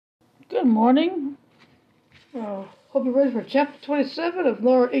Good morning. Hope you're ready for chapter 27 of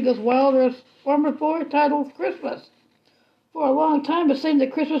Laura Ingalls Wilder's Farmer Boy titled Christmas. For a long time it seemed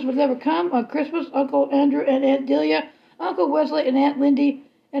that Christmas would never come. On Christmas, Uncle Andrew and Aunt Delia, Uncle Wesley and Aunt Lindy,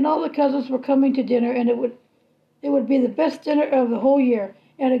 and all the cousins were coming to dinner, and it would be the best dinner of the whole year,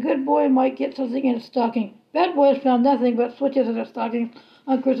 and a good boy might get something in his stocking. Bad boys found nothing but switches in their stockings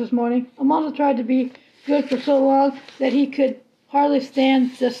on Christmas morning. Alonzo tried to be good for so long that he could hardly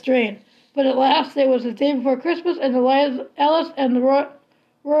stand the strain. But at last it was the day before Christmas, and Alice and the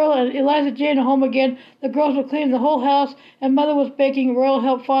Royal and Eliza Jane are home again. The girls were cleaning the whole house, and Mother was baking. Royal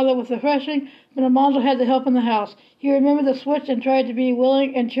helped Father with the threshing, but Alonzo had the help in the house. He remembered the switch and tried to be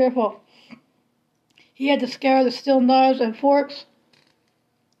willing and cheerful. He had to scour the steel knives and forks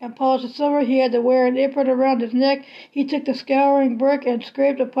and polish the silver. He had to wear an apron around his neck. He took the scouring brick and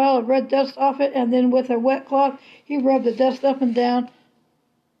scraped a pile of red dust off it, and then with a wet cloth he rubbed the dust up and down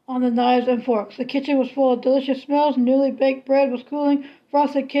on the knives and forks. The kitchen was full of delicious smells. Newly baked bread was cooling.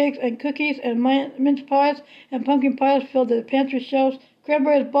 Frosted cakes and cookies and mince pies and pumpkin pies filled the pantry shelves.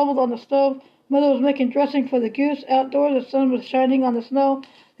 Cranberries bubbled on the stove. Mother was making dressing for the goose. Outdoors the sun was shining on the snow.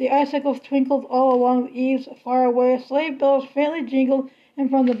 The icicles twinkled all along the eaves. Far away sleigh bells faintly jingled, and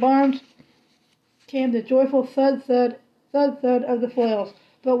from the barns came the joyful thud, thud, thud, thud of the flails.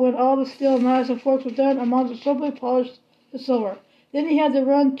 But when all the steel knives and forks were done, Alonzo simply polished the silver. Then he had to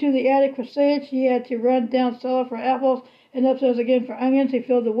run to the attic for sage. He had to run down cellar for apples, and upstairs again for onions. He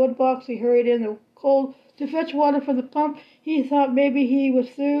filled the wood box. He hurried in the cold to fetch water from the pump. He thought maybe he was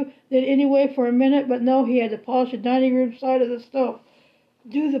through then anyway for a minute, but no, he had to polish the dining room side of the stove.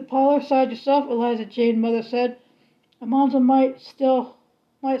 Do the parlor side yourself, Eliza Jane, Mother said. Alonzo might spill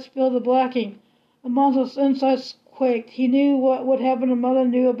the blacking. Alonzo's insides quaked. He knew what would happen, and Mother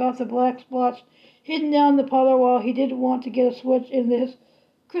knew about the black splotch hidden down the parlor wall. He didn't want to get a switch in his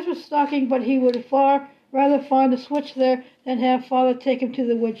Christmas stocking, but he would far rather find a switch there than have Father take him to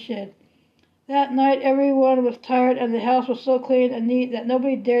the woodshed. That night everyone was tired, and the house was so clean and neat that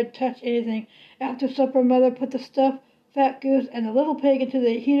nobody dared touch anything. After supper, Mother put the stuffed fat goose and the little pig into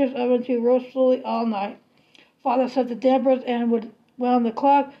the heater's oven to roast slowly all night. Father set the dampers and wound the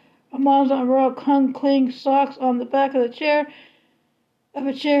clock. Alonzo and Royal hung clean socks on the back of a chair,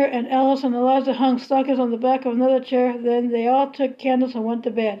 and Alice and Eliza hung stockings on the back of another chair. Then they all took candles and went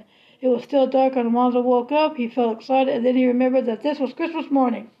to bed. It was still dark when Alonzo woke up. He felt excited, and then he remembered that this was Christmas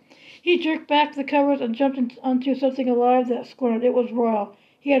morning. He jerked back the covers and jumped onto something alive that squirmed. It was Royal.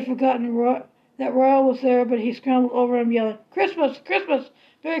 He had forgotten that Royal was there, but he scrambled over him, yelling, "Christmas! Christmas!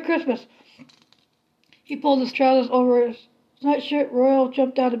 Merry Christmas!" He pulled his trousers over his nightshirt. Royal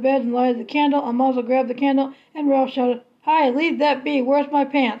jumped out of bed and lighted the candle. Alonzo grabbed the candle, and Royal shouted, "Hi, leave that be! Where's my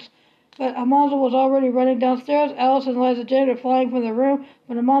pants?" But Alonzo was already running downstairs. Alice and Eliza Jane were flying from the room.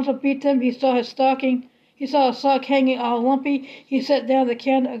 When Alonzo beat them, he saw a sock hanging all lumpy. He set down the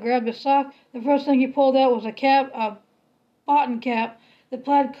candle and grabbed his sock. The first thing he pulled out was a cotton cap. The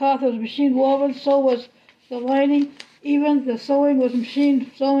plaid cloth was machine woven, so was the lining. Even the sewing was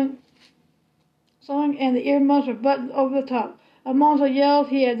machine sewing, and the earmuffs were buttoned over the top. Alonzo yelled.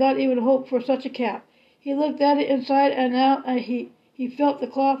 He had not even hoped for such a cap. He looked at it inside and out, and he felt the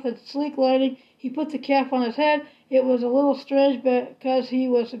cloth and sleek lining. He put the cap on his head. It was a little strange because he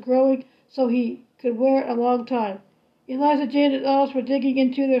was growing so he could wear it a long time. Eliza Jane and Alice were digging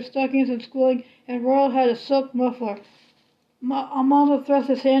into their stockings and squealing, and Royal had a silk muffler. Alonzo thrust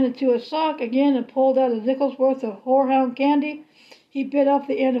his hand into his sock again and pulled out a nickel's worth of horehound candy. He bit off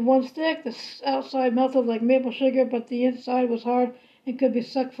the end of one stick. The outside melted like maple sugar, but the inside was hard and could be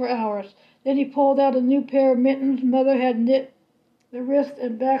sucked for hours. Then he pulled out a new pair of mittens. Mother had knit the wrists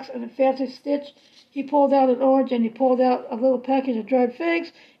and backs in a fancy stitch. He pulled out an orange, and he pulled out a little package of dried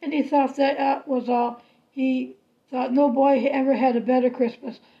figs, and he thought that was all. He thought no boy ever had a better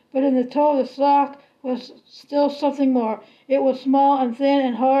Christmas. But in the toe of the sock was still something more. It was small and thin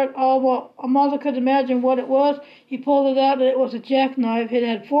and hard. Alonzo could imagine what it was. He pulled it out, and it was a jackknife. It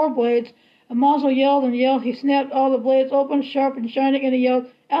had 4 blades. Alonzo yelled and yelled. He snapped all the blades open, sharp and shining, and he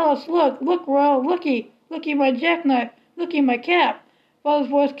yelled, "Alice, look, Royal, looky, my jackknife, looky, my cap." Father's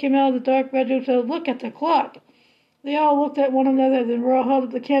voice came out of the dark bedroom and said, "Look at the clock." They all looked at one another. Then Royal held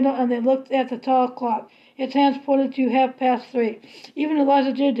up the candle, and they looked at the tall clock. Its hands pointed to 3:30. Even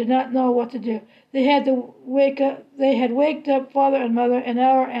Eliza Jane did not know what to do. They had waked up Father and Mother an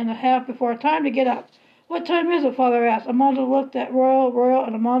hour and a half before. Time to get up. "What time is it?" Father asked. Alonzo looked at Royal,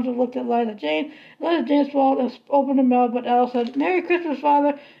 and Alonzo looked at Eliza Jane. Eliza Jane swallowed and opened her mouth, but Alice said, "Merry Christmas,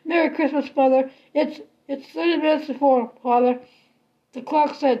 Father. Merry Christmas, Mother. It's 30 minutes to 4, Father." The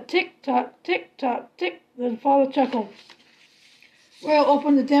clock said tick-tock, tick-tock, tick. Then Father chuckled. Royal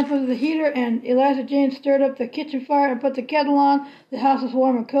opened the dampers of the heater, and Eliza Jane stirred up the kitchen fire and put the kettle on. The house was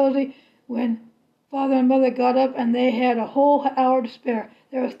warm and cozy when Father and Mother got up, and they had a whole hour to spare.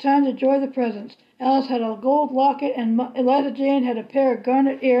 There was time to enjoy the presents. Alice had a gold locket, and Eliza Jane had a pair of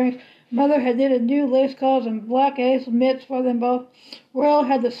garnet earrings. Mother had knitted new lace collars and black lace mitts for them both. Royal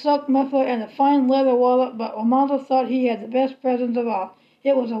had the silk muffler and the fine leather wallet, but Almanzo thought he had the best presents of all.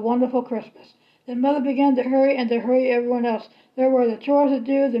 It was a wonderful Christmas. Then Mother began to hurry and to hurry everyone else. There were the chores to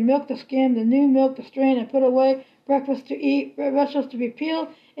do, the milk to skim, the new milk to strain and put away, breakfast to eat, vegetables to be peeled,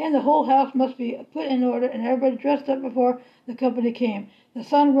 and the whole house must be put in order and everybody dressed up before the company came. The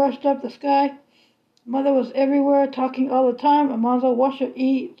sun rushed up the sky. Mother was everywhere, talking all the time. Almanzo, wash your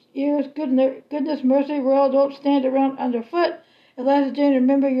ears. Goodness mercy, Royal, don't stand around underfoot. Eliza Jane,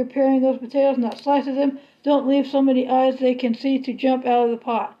 remember you're paring those potatoes, not slicing them. Don't leave so many eyes they can see to jump out of the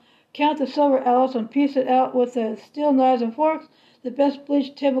pot. Count the silver, Alice, and piece it out with the steel knives and forks. The best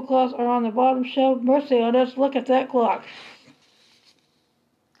bleached tablecloths are on the bottom shelf. Mercy on us, look at that clock.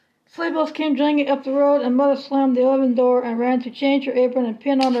 Sleigh bells came jangling up the road, and Mother slammed the oven door and ran to change her apron and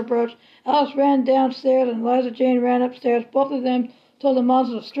pin on her brooch. Alice ran downstairs, and Eliza Jane ran upstairs. Both of them told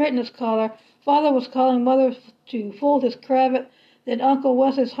Almanzo to straighten his collar. Father was calling Mother to fold his cravat. Then Uncle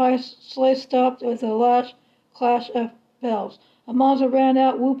Wesley's high sleigh stopped with a loud clash of bells. Almanzo ran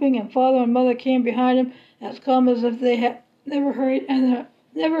out, whooping, and Father and Mother came behind him, as calm as if they had never hurried in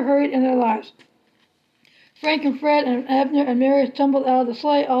their lives. Frank and Fred and Abner and Mary tumbled out of the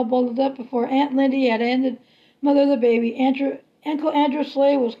sleigh, all bundled up before Aunt Lindy had handed Mother the baby. Uncle Andrew's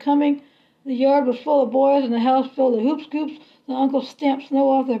sleigh was coming. The yard was full of boys, and the house filled with hoop-scoops. The uncles stamped snow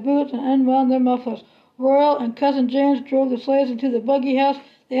off their boots and unwound their mufflers. Royal and Cousin James drove the sleighs into the buggy house.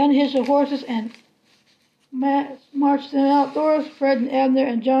 They unhitched the horses and marched them outdoors. Fred and Abner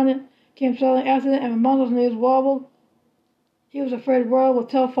and John came sailing after them, and Almanzo's knees wobbled. He was afraid Royal would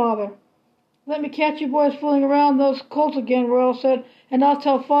tell Father. Let me catch you boys fooling around those colts again, Royal said, and I'll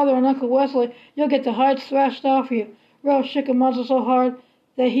tell Father and Uncle Wesley. You'll get the hides thrashed off you. Royal shook Almanzo so hard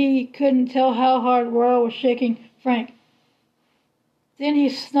that he couldn't tell how hard Royal was shaking Frank. Then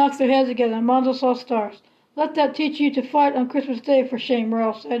he knocked their heads together, and Almanzo saw stars. Let that teach you to fight on Christmas Day, for shame,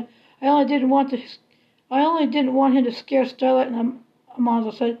 Royal said. I only didn't want him to scare Starlight, and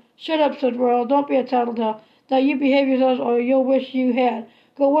Almanzo said. Shut up, said Royal. Don't be a tattletale. Now you behave yourselves, or you'll wish you had.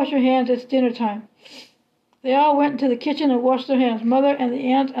 Go wash your hands. It's dinner time. They all went into the kitchen and washed their hands. Mother and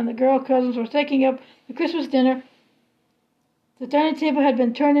the aunts and the girl cousins were taking up the Christmas dinner. The dining table had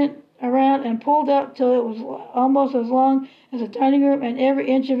been turned around and pulled up till it was almost as long as the dining room, and every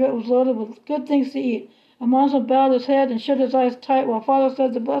inch of it was loaded with good things to eat. Almanzo bowed his head and shut his eyes tight while Father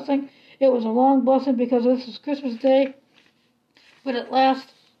said the blessing. It was a long blessing because this was Christmas Day, but at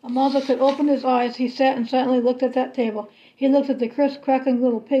last Almanzo could open his eyes. He sat and silently looked at that table. He looked at the crisp, crackling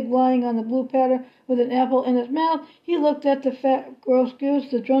little pig lying on the blue platter with an apple in his mouth. He looked at the fat roast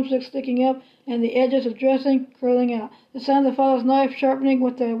goose, the drumsticks sticking up, and the edges of dressing curling out. The sound of Father's knife sharpening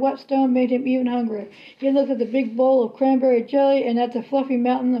with the whetstone made him even hungrier. He looked at the big bowl of cranberry jelly and at the fluffy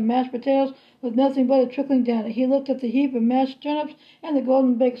mountain of mashed potatoes with melting butter trickling down it. He looked at the heap of mashed turnips and the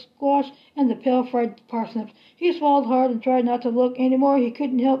golden baked squash and the pale fried parsnips. He swallowed hard and tried not to look any more. He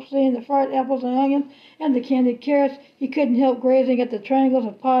couldn't help seeing the fried apples and onions and the candied carrots. He couldn't help gazing at the triangles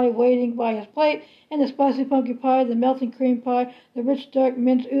of pie waiting by his plate, and the spicy pumpkin pie, the melting cream pie, the rich dark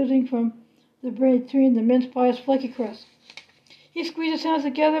mince oozing from between the mince pie's flaky crust. He squeezed his hands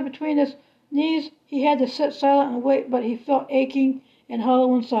together between his knees. He had to sit silent and wait, but he felt aching and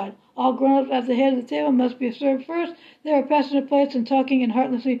hollow inside. All grown-ups at the head of the table must be served first. They were passing their plates and talking and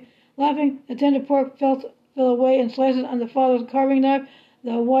heartlessly laughing. The tender pork fell away in slices on the Father's carving knife.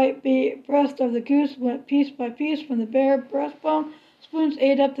 The white breast of the goose went piece by piece from the bare breastbone. Spoons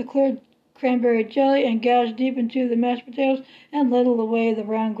ate up the clear cranberry jelly and gouged deep into the mashed potatoes and ladled away the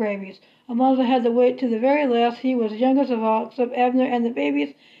round gravies. Almanzo had to wait to the very last. He was youngest of all, except Abner and the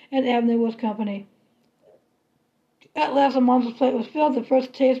babies, and Abner was company. At last Almanzo's plate was filled. The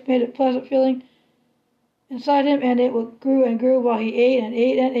first taste made a pleasant feeling inside him, and it grew and grew while he ate and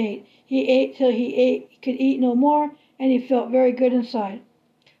ate and ate. He ate till he could eat no more, and he felt very good inside.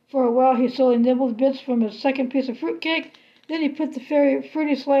 For a while he slowly nibbled bits from his second piece of fruit cake. Then he put the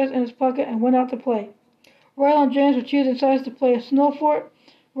fruity slice in his pocket and went out to play. Royal and James were choosing sides to play snow fort.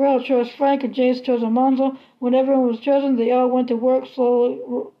 Royal chose Frank and James chose Almanzo. When everyone was chosen, they all went to work, slowly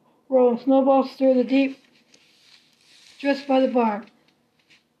rolling snowballs through the deep drifts by the barn.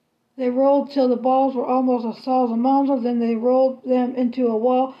 They rolled till the balls were almost as tall as Almanzo. Then they rolled them into a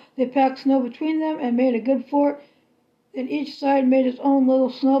wall. They packed snow between them and made a good fort. Then each side made its own little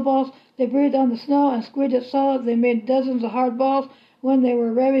snowballs. They breathed on the snow and squeezed it solid. They made dozens of hard balls. When they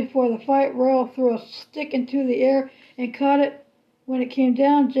were ready for the fight, Royal threw a stick into the air and caught it. When it came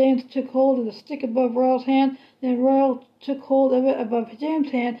down, James took hold of the stick above Royal's hand. Then Royal took hold of it above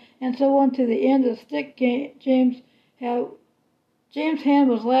James' hand, and so on to the end of the stick. James' hand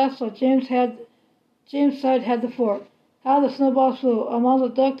was last, so James' side had the fort. How the snowballs flew! Almanzo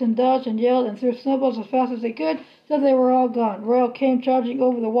ducked and dodged and yelled and threw snowballs as fast as he could, till they were all gone. Royal came charging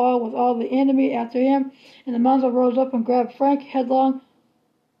over the wall with all the enemy after him, and Almanzo rose up and grabbed Frank headlong.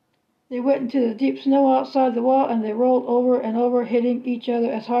 They went into the deep snow outside the wall, and they rolled over and over, hitting each other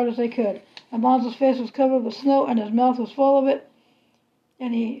as hard as they could. Almanzo's face was covered with snow, and his mouth was full of it,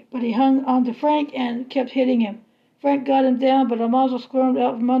 but he hung on to Frank and kept hitting him. Frank got him down, but Almanzo squirmed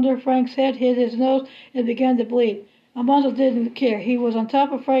out from under Frank's head, hit his nose, and began to bleed. Almanzo didn't care. He was on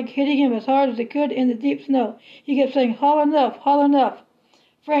top of Frank, hitting him as hard as he could in the deep snow. He kept saying, "Haul enough, haul enough."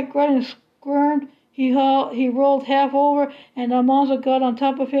 Frank grunted and squirmed. He rolled half over, and Almanzo got on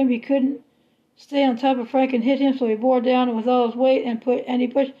top of him. He couldn't stay on top of Frank and hit him, so he bore down with all his weight and he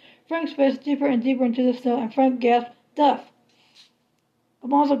pushed Frank's face deeper and deeper into the snow, and Frank gasped, "Duff!"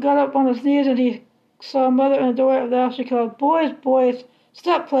 Almanzo got up on his knees, and he saw Mother in the doorway of the house. She called, "Boys, boys,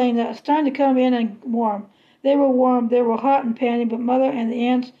 stop playing that. It's time to come in and warm." They were warm. They were hot and panting, but Mother and the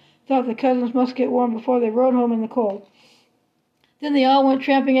aunts thought the cousins must get warm before they rode home in the cold. Then they all went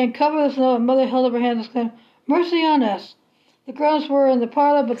tramping in, covered with snow, and Mother held up her hands and exclaimed, "Mercy on us!" The girls were in the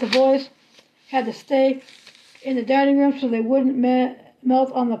parlor, but the boys had to stay in the dining room so they wouldn't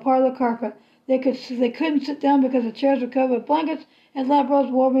melt on the parlor carpet. They couldn't sit down because the chairs were covered with blankets and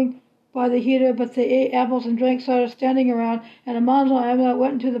lampshades warming by the heater, but they ate apples and drank cider standing around, and Almanzo and Emma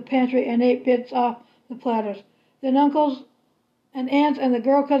went into the pantry and ate bits off the platters. Then uncles and aunts and the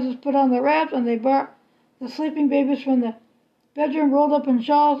girl cousins put on their wraps, and they brought the sleeping babies from the bedroom rolled up in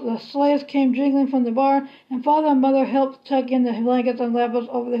shawls. The sleighs came jingling from the barn, and Father and Mother helped tuck in the blankets and lampshades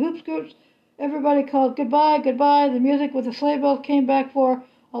over the hoop scoops. Everybody called goodbye, goodbye. The music with the sleigh bells came back for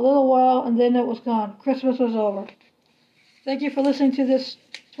a little while, and then it was gone. Christmas was over. Thank you for listening to this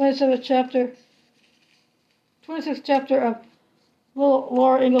 26th chapter of Little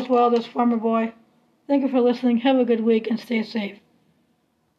Laura Ingalls Wilder's Farmer Boy. Thank you for listening. Have a good week and stay safe.